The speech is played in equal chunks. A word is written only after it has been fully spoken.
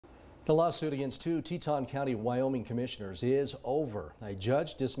The lawsuit against two Teton County, Wyoming commissioners is over. A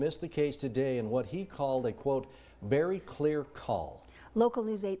judge dismissed the case today in what he called a, quote, very clear call. Local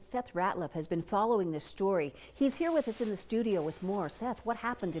News 8's Seth Ratliff has been following this story. He's here with us in the studio with more. Seth, what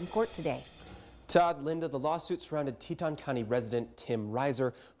happened in court today? Todd, Linda, the lawsuit surrounded Teton County resident Tim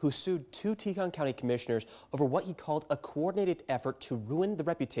Reiser, who sued two Teton County commissioners over what he called a coordinated effort to ruin the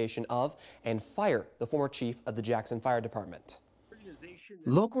reputation of and fire the former chief of the Jackson Fire Department.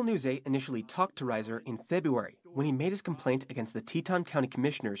 Local News 8 initially talked to Reiser in February when he made his complaint against the Teton County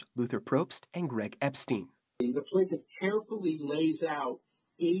commissioners Luther Probst and Greg Epstein. The plaintiff carefully lays out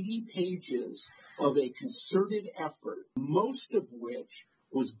 80 pages of a concerted effort, most of which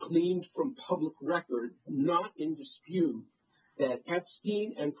was gleaned from public record, not in dispute, that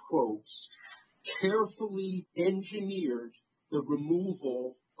Epstein and Probst carefully engineered the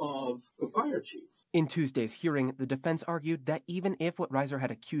removal of the fire chief. In Tuesday's hearing, the defense argued that even if what Reiser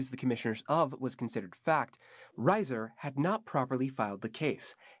had accused the commissioners of was considered fact, Reiser had not properly filed the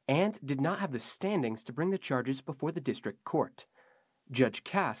case and did not have the standings to bring the charges before the district court. Judge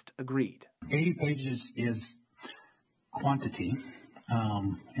Cast agreed. 80 pages is quantity,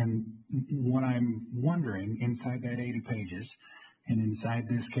 and what I'm wondering inside that 80 pages and inside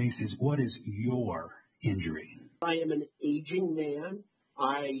this case is, what is your injury? I am an aging man.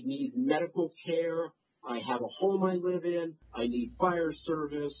 I need medical care. I have a home I live in. I need fire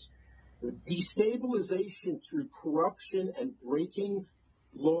service. The destabilization through corruption and breaking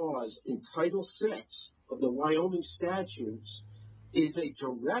laws in Title VI of the Wyoming statutes is a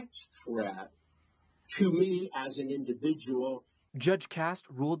direct threat to me as an individual. Judge Cast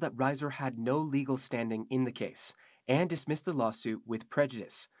ruled that Reiser had no legal standing in the case and dismissed the lawsuit with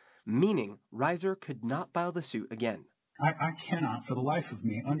prejudice, meaning Reiser could not file the suit again. I cannot, for the life of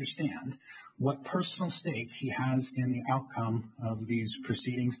me, understand what personal stake he has in the outcome of these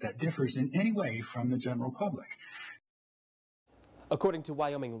proceedings that differs in any way from the general public. According to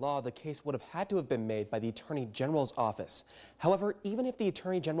Wyoming law, the case would have had to have been made by the Attorney General's office. However, even if the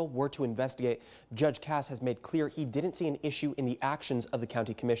Attorney General were to investigate, Judge Cass has made clear he didn't see an issue in the actions of the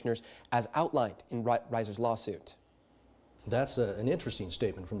county commissioners as outlined in Reiser's lawsuit. That's an interesting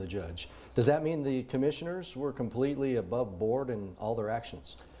statement from the judge. Does that mean the commissioners were completely above board in all their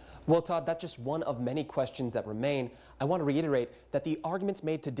actions? Well, Todd, that's just one of many questions that remain. I want to reiterate that the arguments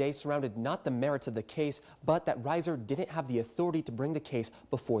made today surrounded not the merits of the case, but that Reiser didn't have the authority to bring the case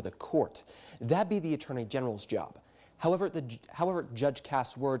before the court. That'd be the Attorney General's job. However, Judge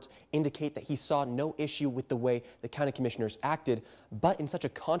Cass' words indicate that he saw no issue with the way the county commissioners acted, but in such a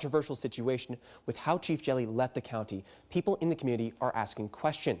controversial situation with how Chief Jelly left the county, people in the community are asking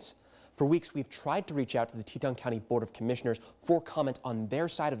questions. For weeks, we've tried to reach out to the Teton County Board of Commissioners for comment on their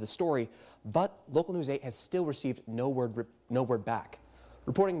side of the story, but Local News 8 has still received no word back.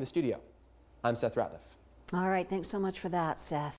 Reporting in the studio, I'm Seth Ratliff. All right, thanks so much for that, Seth.